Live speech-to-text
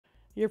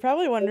You're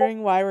probably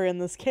wondering why we're in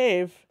this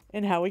cave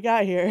and how we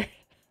got here.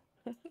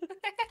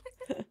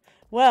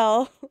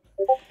 Well,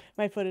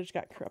 my footage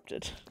got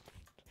corrupted.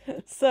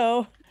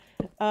 So,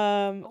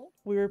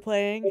 we were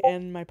playing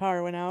and my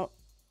power went out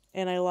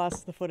and I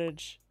lost the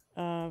footage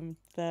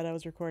that I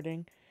was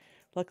recording.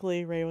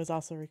 Luckily, Ray was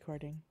also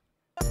recording.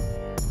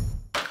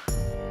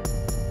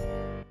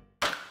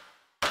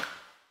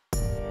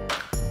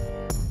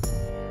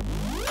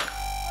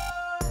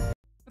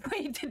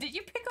 Wait, did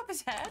you pick up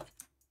his head?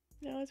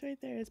 No, it's right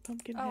there. His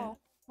pumpkin head. Oh,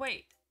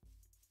 wait.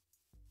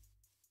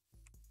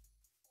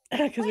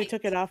 Because we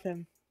took it off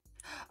him.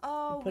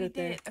 Oh, we did.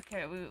 There.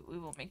 Okay, we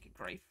will make a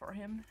grave for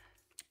him.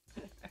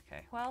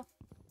 Okay, well,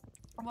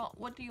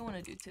 what do you want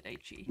to do today,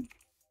 Chi?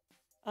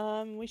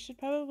 We should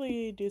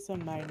probably do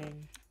some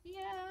mining.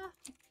 Yeah,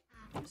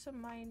 do some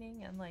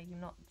mining and like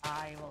not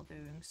die while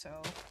doing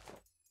so.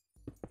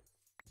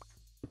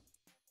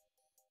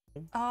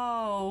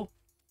 Oh.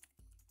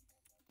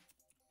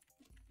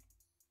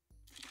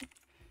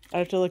 I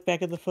have to look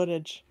back at the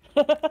footage.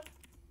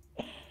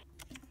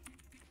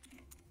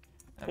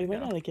 We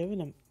might not have given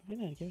him.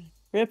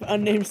 Rip,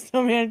 unnamed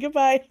snowman.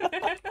 Goodbye.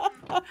 There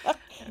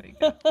we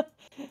go.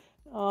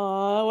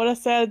 Aw, what a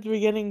sad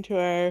beginning to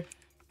our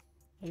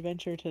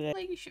adventure today.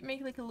 Like, you should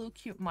make like a little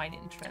cute mine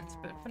entrance,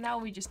 but for now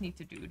we just need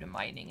to do the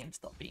mining and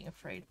stop being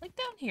afraid. Like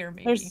down here,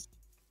 maybe.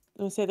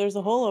 There's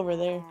a hole over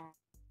there.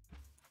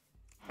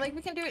 Like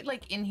we can do it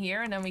like in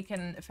here, and then we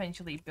can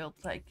eventually build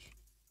like.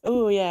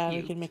 Oh yeah,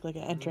 we can make like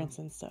an entrance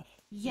and stuff.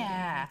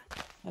 Yeah.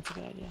 That's a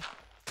good idea.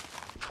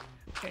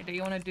 Okay, do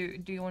you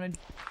want to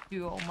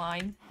do all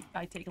mine?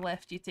 I take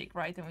left, you take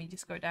right, and we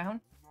just go down?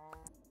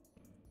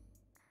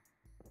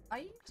 Are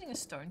you using a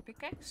stone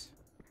pickaxe?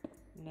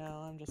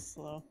 No, I'm just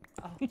slow.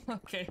 Oh,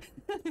 okay.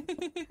 Do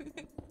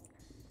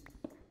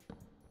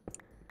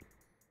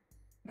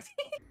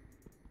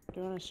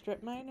you want to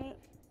strip mine it?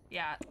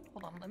 Yeah,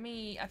 hold on, I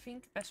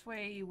think the best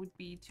way would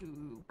be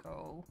to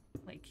go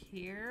like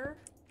here.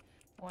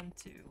 1,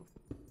 2.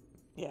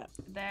 Yeah.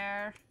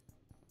 There.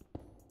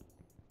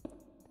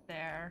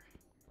 There.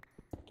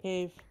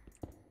 Cave.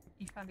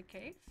 You found a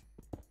cave?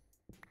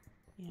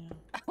 Yeah.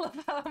 I love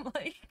how I'm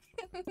like...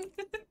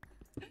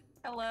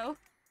 Hello?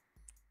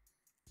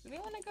 Do we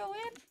want to go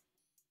in?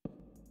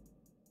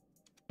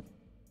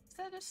 Is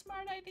that a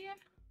smart idea?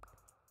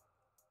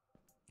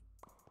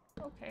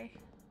 Okay.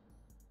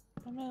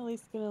 I'm at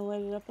least gonna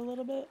light it up a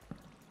little bit.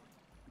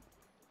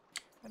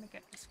 I'm gonna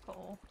get this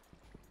coal.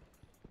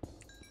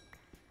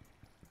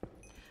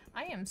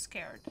 I am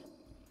scared.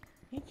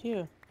 Me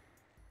too.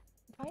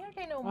 Why are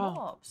there no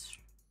mobs?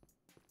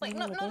 Like,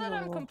 not that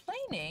I'm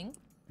complaining,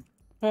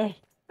 Right.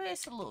 but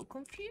it's a little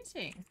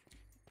confusing.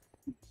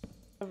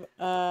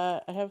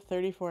 I have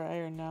 34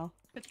 iron now.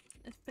 Let's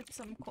put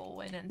some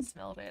coal in and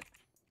smelt it.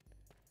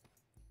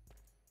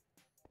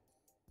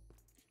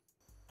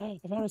 Hey,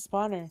 I found a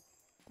spawner.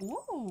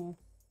 Ooh!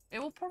 It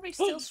will probably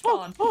still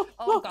spawn.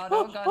 Oh god,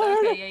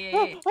 okay, yeah.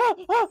 I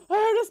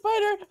heard a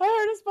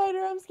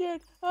spider! I'm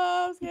scared!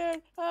 I'm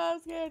scared!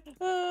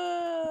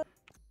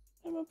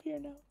 I'm up here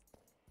now.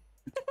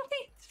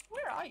 Wait,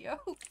 where are you?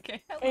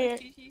 Okay, hello, Here.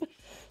 Gigi.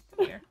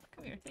 Come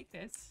here, take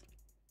this.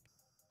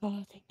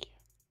 Oh, thank you.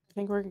 I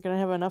think we're gonna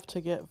have enough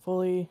to get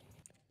fully...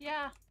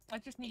 Yeah, I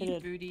just need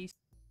Kitted. booties.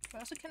 I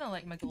also kinda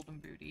like my golden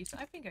booties.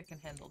 I think I can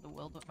handle the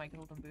world with my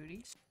golden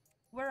booties.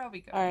 Where are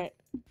we going? Alright.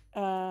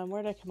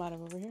 Where did I come out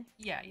of? Over here?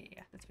 Yeah.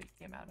 That's where you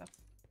came out of.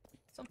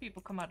 Some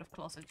people come out of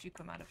closets, you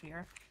come out of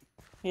here.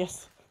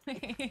 Yes.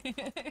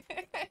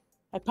 I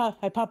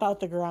pop out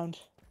the ground.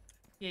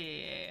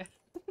 Yeah.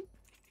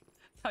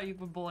 That's how you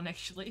were born,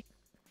 actually.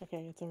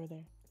 Okay, it's over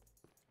there.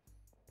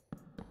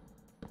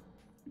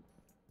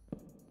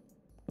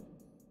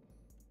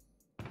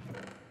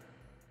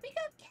 We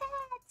got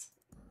cats!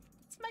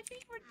 It's my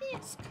favorite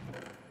disc.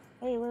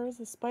 Wait, where was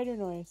the spider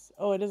noise?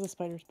 Oh, it is a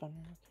spider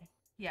spawner. Okay.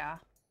 Yeah.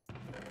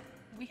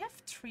 We have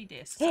 3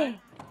 discs. A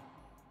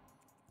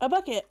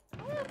bucket!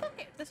 Oh, a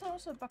bucket! There's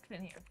also a bucket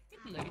in here.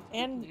 Good loot.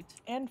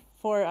 And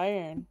 4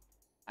 iron.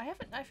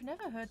 I've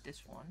never heard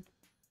this one.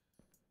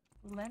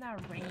 Lena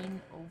Rain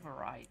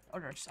Override.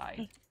 Other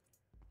side.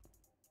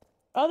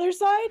 Other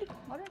side?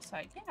 Other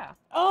side, yeah.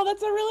 Oh,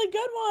 that's a really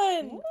good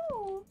one!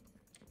 Ooh.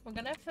 We're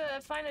gonna have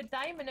to find a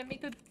diamond and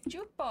make a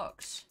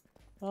jukebox.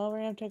 Well, we're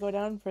gonna have to go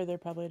down further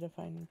probably to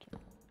find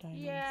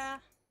diamonds. Yeah.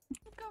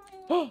 I'm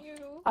coming with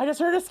you. I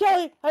just heard a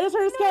skelly! I heard him!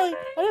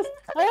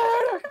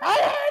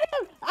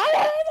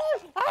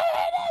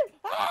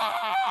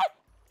 Ah!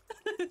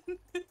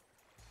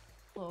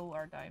 Blow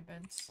our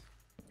diamonds.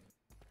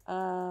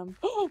 I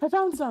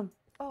found some!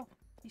 Oh,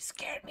 you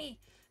scared me!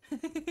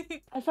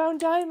 I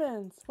found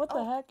diamonds! What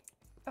the heck?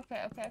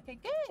 Okay,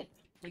 good!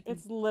 Like,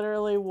 It's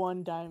literally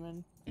 1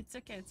 diamond. it's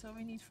okay, it's all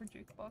we need for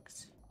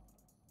jukebox.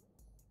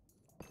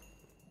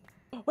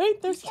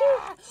 Wait, there's 2!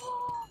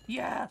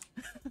 Yeah!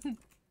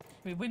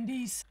 We win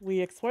these! We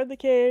explored the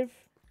cave.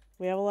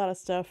 We have a lot of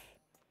stuff.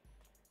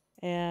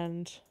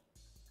 And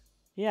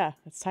yeah,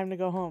 it's time to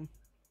go home.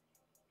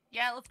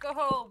 Yeah, let's go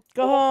home!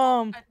 Go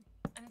home!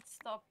 And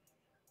stop.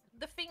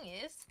 The thing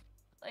is,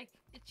 like,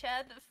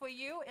 Chad, for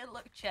you, it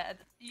look Chad,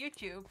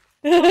 YouTube,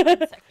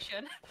 comment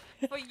section.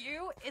 For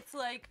you, it's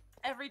like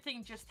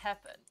everything just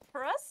happened.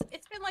 For us,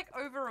 it's been like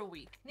over a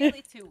week,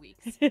 nearly 2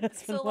 weeks. Yeah,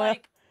 it's been a So while.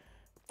 like,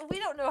 we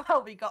don't know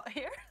how we got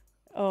here.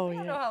 Oh, We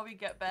don't know yeah. how we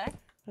get back.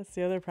 That's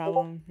the other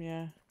problem,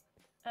 yeah.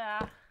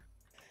 Yeah.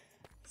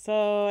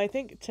 So, I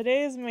think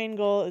today's main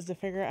goal is to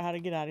figure out how to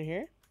get out of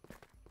here.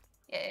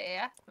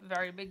 Yeah.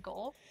 Very big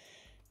goal.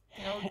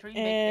 You know, dream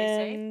big, they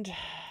say. And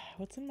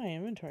what's in my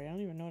inventory? I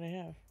don't even know what I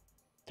have.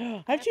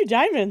 I have 2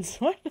 diamonds.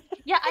 What?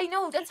 Yeah, I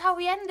know. That's how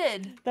we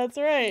ended. That's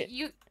right.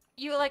 You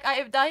were like, I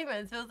have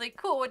diamonds. I was like,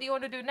 cool. What do you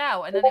want to do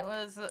now? And then it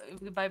was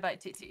bye bye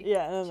Titi.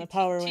 Yeah, and then the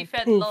power She went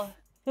fed poof.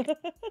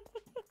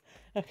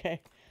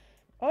 Okay.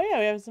 Oh yeah,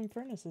 we have some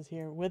furnaces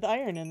here with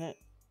iron in it.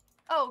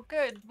 Oh,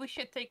 good. We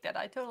should take that.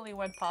 I totally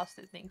went past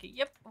it thinking,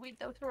 yep,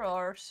 those are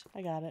ours.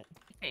 I got it.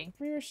 Okay.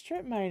 We were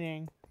strip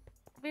mining.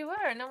 We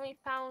were, and then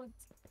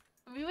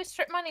we were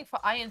strip mining for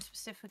iron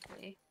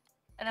specifically.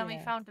 And then we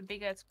Yeah. found the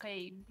big ass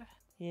cave.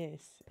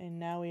 Yes, and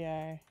now we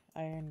are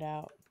ironed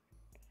out.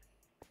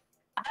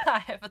 I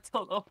have a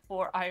total of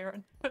 4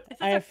 iron. But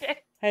it's I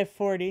have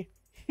 40.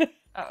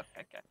 Oh,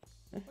 okay.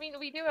 I mean,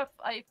 we do have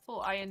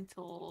full iron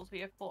tools.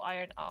 We have full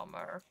iron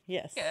armor.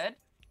 Yes. Good.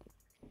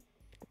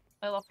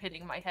 I love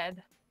hitting my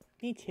head.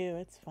 Me too,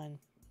 it's fun.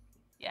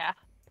 Yeah.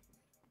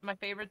 My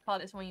favorite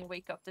part is when you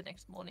wake up the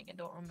next morning and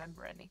don't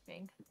remember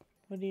anything.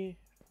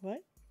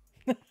 What?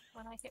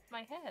 When I hit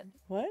my head.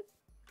 What?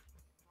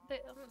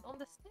 On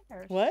the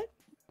stairs. What?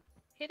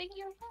 Hitting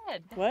your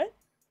head. What?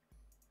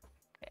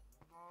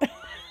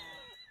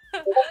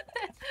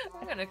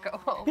 I'm gonna go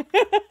home.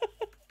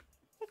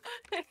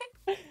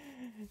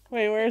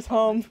 Wait, where's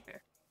home?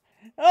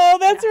 Oh,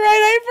 that's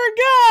right, I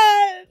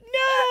forgot!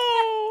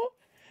 No!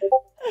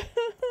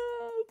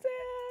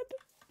 Dad!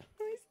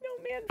 My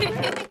snowman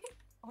friend.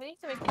 We need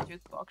to make a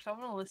jukebox. I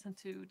want to listen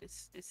to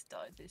this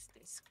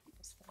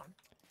one.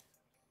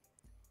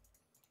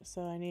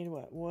 So I need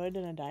what? Wood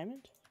and a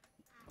diamond?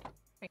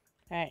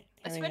 Alright,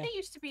 I here we swear go. there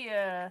used to be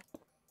an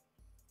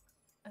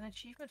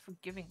achievement for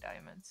giving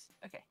diamonds.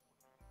 Okay.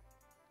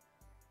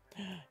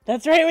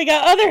 That's right, we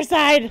got other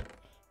side!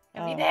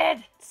 And we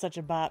did! Such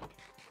a bop.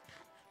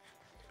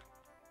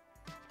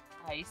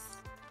 Nice.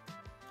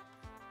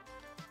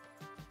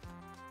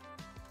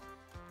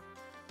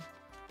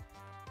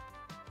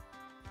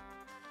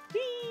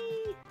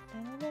 Whee!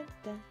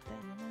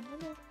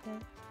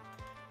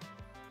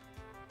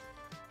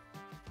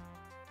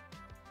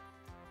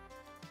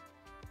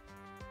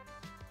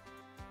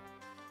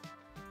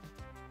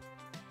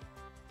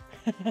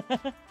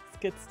 It's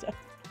good stuff.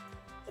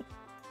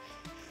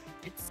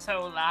 It's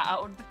so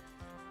loud.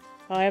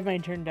 Oh, I have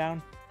mine turned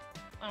down.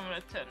 I'm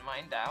gonna turn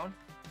mine down.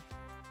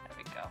 There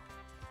we go.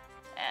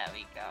 There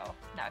we go.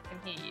 Now I can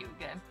hear you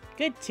again.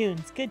 Good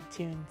tunes, good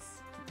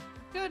tunes.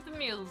 Good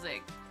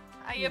music.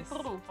 I Yes.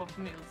 approve of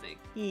music.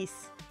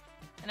 Yes.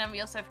 And then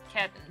we also have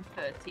Cat in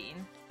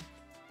 13.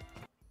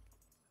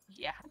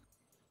 Yeah.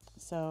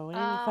 So we need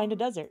to find a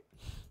desert.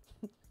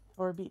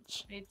 Or a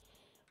beach. We need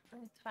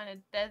to find a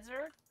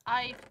desert.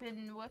 I've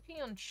been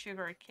working on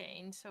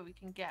sugarcane so we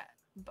can get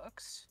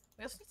books.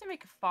 We also need to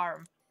make a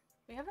farm.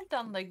 We haven't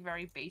done like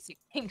very basic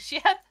things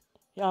yet.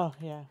 Oh,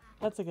 yeah.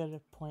 That's a good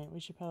point. We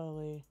should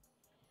probably...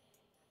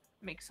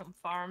 Make some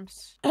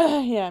farms.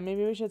 Yeah,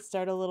 maybe we should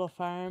start a little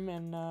farm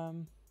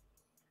and,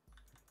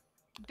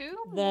 Do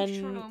then...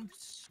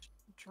 mushrooms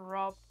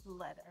drop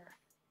leather?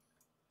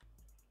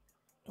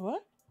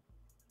 What?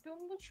 Do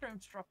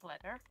mushrooms drop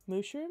leather?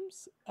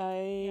 Mushrooms?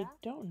 I Yeah.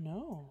 don't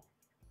know.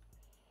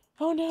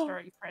 Oh no!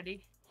 Sorry,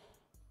 Freddy.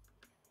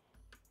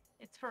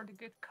 It's for the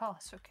good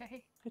cause,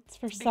 okay? It's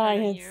for Bigger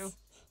than you. science.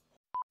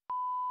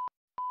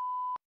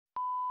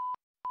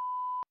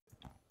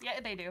 Yeah,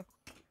 they do.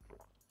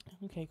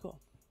 Okay, cool.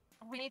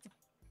 We need to...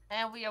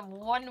 And we have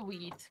 1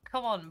 wheat.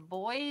 Come on,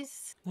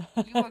 boys.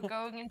 You are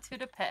going into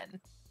the pen.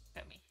 Look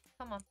at me.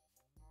 Come on.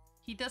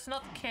 He does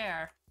not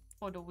care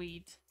for the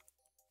wheat.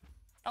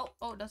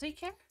 Oh, does he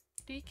care?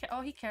 Do he care?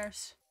 Oh, he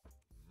cares.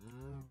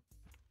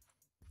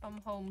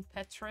 Come home,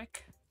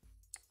 Patrick.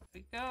 Here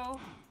we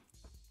go.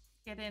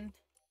 Get in.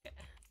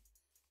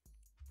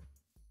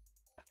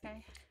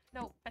 Okay.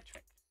 No,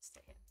 Patrick.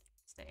 Stay in.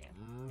 Stay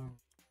in.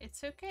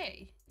 It's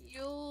okay.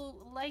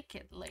 You'll like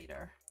it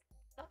later.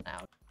 Not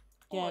now.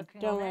 Yeah,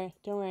 don't worry.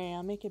 Don't worry.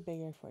 I'll make it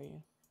bigger for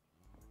you.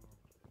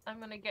 I'm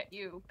gonna get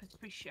you,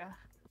 Patricia.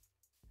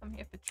 Come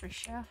here,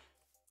 Patricia.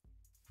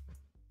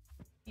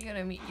 You're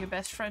gonna meet your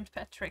best friend,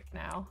 Patrick,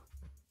 now.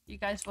 You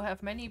guys will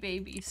have many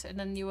babies, and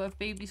then you have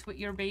babies with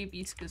your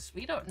babies, because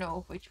we don't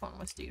know which one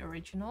was the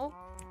original.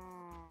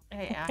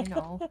 Hey, I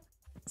know.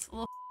 It's a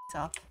little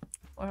up.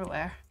 Or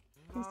where?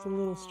 Just a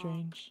little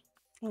strange.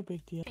 No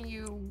big deal. Can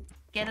you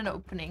get an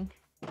opening?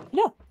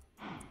 No!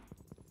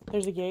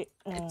 There's a gate.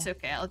 It's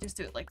okay, I'll just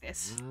do it like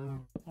this.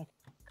 Okay.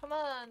 Come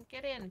on,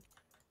 get in.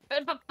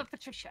 But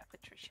Patricia,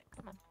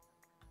 come on.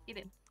 Get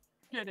in.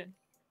 Get in.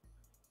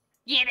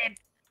 Get in!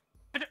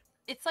 But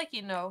it's like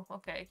you know.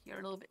 Okay, you're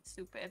a little bit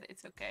stupid.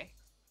 It's okay.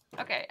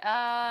 Okay,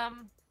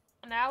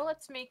 now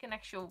let's make an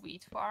actual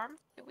wheat farm.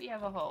 Do we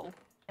have a hoe?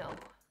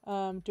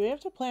 No. Do we have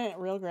to plant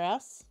real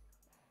grass?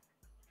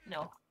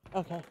 No.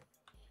 Okay.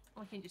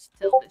 We can just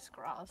till this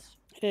grass.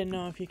 I didn't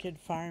know if you could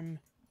farm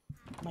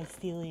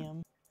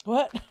mycelium.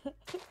 What?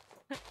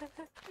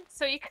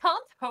 So you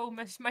can't hoe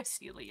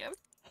mycelium.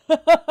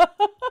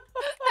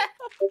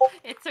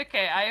 It's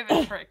okay, I have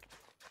a trick.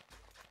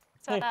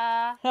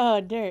 Ta-da! Oh,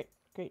 dirt.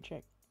 Great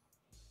trick.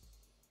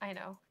 I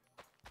know.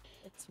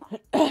 It's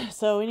fine.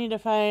 So we need to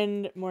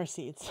find more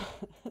seeds.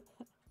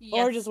 Yes,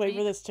 Or just wait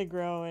for this to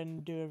grow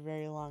and do a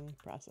very long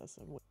process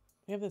of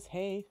we have this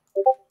hay.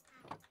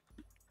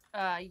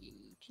 Can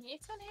you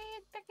turn hay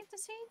back into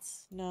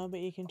seeds? No,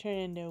 but you can turn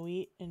it into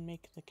wheat and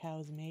make the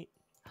cows mate.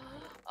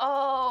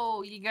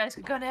 Oh, you guys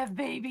are gonna have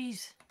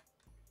babies.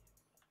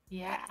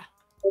 Yeah.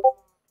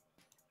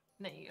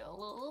 There you go,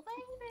 little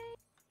baby.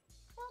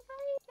 Little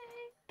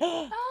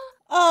baby.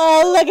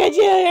 Oh, look at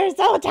you! You're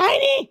so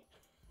tiny!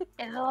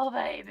 A little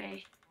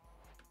baby.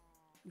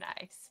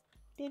 Nice.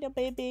 Little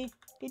baby.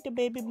 Little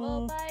baby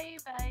Little moo.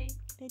 baby.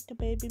 Little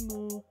baby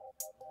moo.